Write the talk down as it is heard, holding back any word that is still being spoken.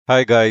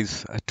Hi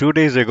guys, 2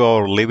 days ago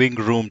our living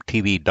room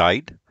TV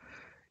died.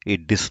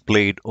 It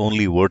displayed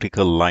only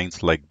vertical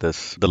lines like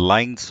this. The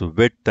lines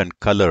width and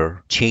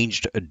color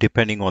changed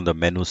depending on the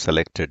menu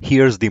selected.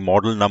 Here's the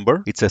model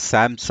number. It's a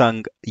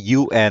Samsung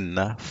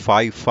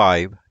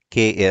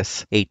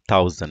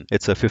UN55KS8000.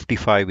 It's a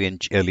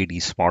 55-inch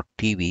LED smart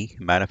TV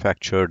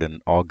manufactured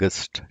in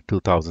August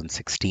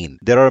 2016.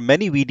 There are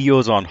many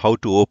videos on how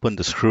to open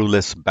the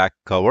screwless back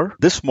cover.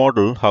 This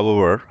model,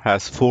 however,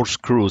 has 4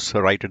 screws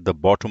right at the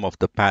bottom of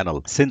the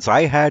panel. Since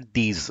I had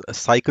these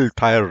cycle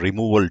tire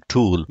removal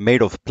tool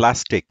made of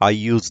plastic, I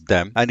used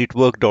them and it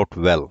worked out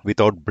well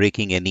without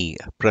breaking any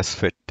press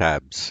fit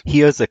tabs.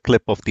 Here's a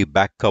clip of the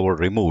back cover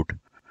removed.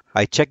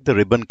 I checked the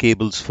ribbon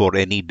cables for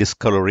any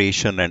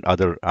discoloration and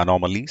other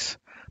anomalies,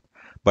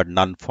 but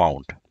none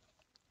found.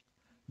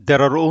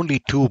 There are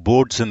only 2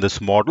 boards in this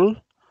model.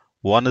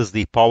 One is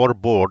the power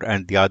board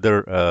and the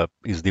other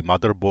is the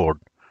motherboard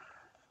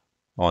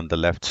on the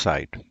left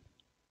side.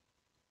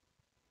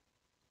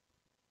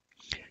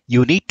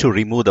 You need to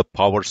remove the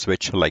power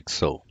switch like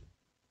so.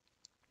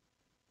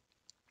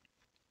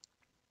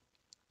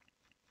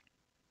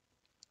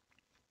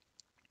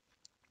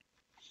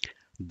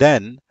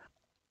 Then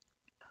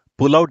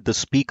pull out the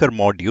speaker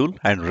module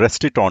and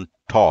rest it on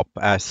top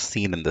as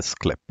seen in this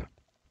clip.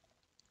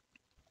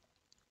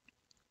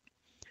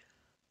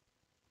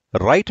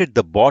 Right at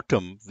the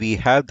bottom, we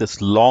have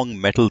this long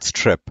metal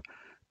strip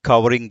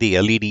covering the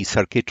LED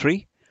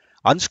circuitry.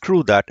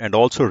 Unscrew that and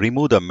also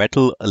remove the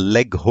metal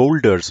leg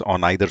holders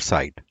on either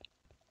side.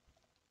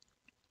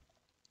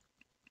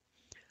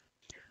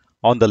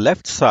 On the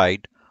left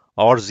side,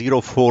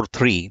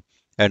 R043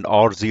 and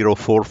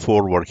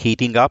R044 were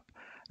heating up,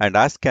 and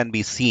as can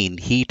be seen,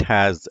 heat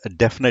has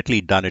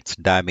definitely done its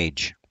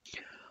damage.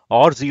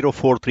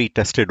 R043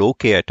 tested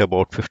okay at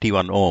about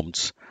 51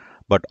 ohms,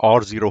 but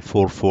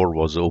R044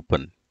 was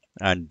open,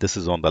 and this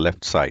is on the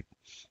left side.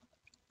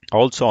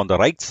 Also on the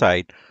right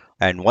side,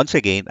 and once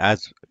again,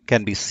 as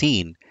can be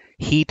seen,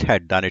 heat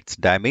had done its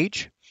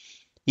damage.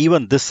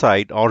 Even this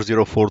side,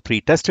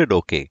 R043 tested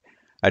okay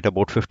at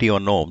about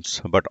 51 ohms,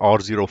 but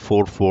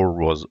R044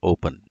 was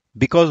open.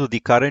 Because of the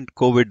current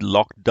COVID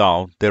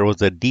lockdown, there was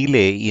a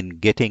delay in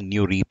getting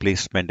new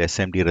replacement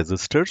SMD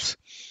resistors.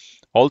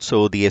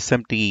 Also, the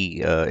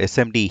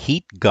SMD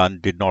heat gun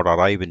did not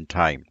arrive in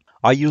time.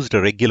 I used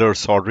a regular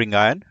soldering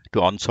iron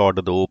to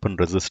unsolder the open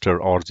resistor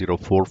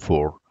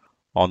R044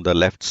 on the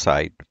left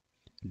side.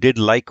 Did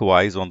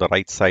likewise on the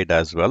right side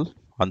as well,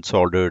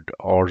 unsoldered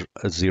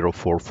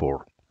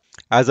R044.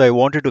 As I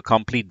wanted to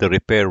complete the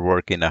repair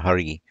work in a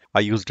hurry, I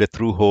used a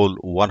through-hole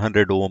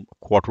 100 ohm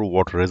quarter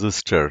watt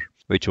resistor,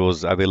 which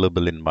was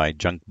available in my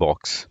junk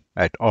box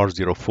at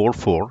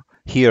R044.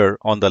 Here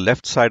on the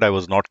left side, I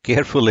was not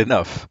careful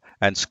enough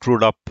and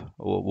screwed up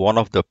one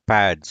of the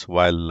pads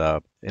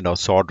while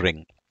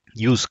soldering.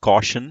 Use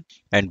caution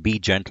and be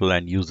gentle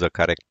and use the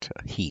correct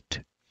heat.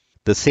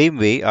 The same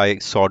way, I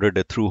soldered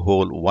a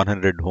through-hole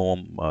 100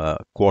 ohm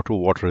quarter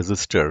watt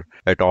resistor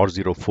at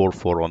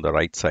R044 on the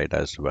right side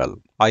as well.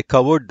 I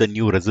covered the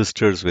new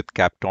resistors with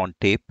Kapton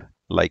tape,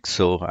 like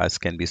so, as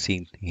can be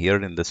seen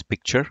here in this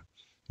picture,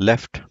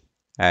 left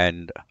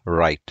and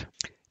right.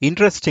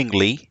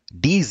 Interestingly,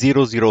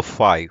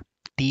 D005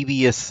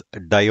 TVS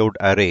diode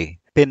array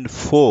pin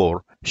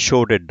 4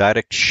 showed a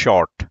direct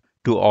short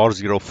to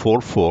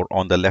R044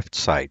 on the left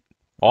side.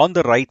 On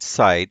the right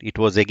side, it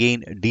was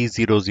again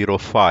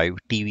D005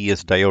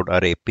 TVS diode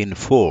array pin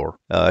 4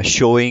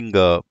 showing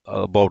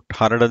about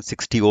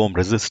 160 ohm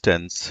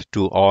resistance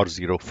to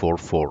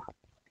R044.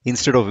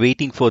 Instead of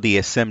waiting for the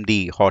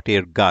SMD hot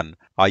air gun,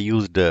 I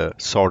used a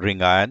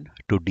soldering iron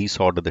to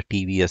desolder the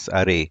TVS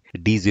array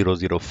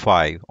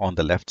D005 on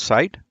the left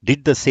side.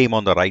 Did the same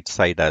on the right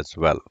side as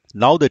well.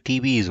 Now the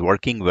TV is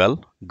working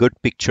well, good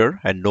picture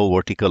and no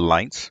vertical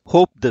lines.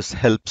 Hope this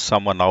helps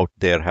someone out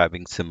there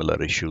having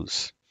similar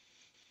issues.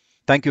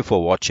 Thank you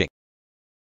for watching.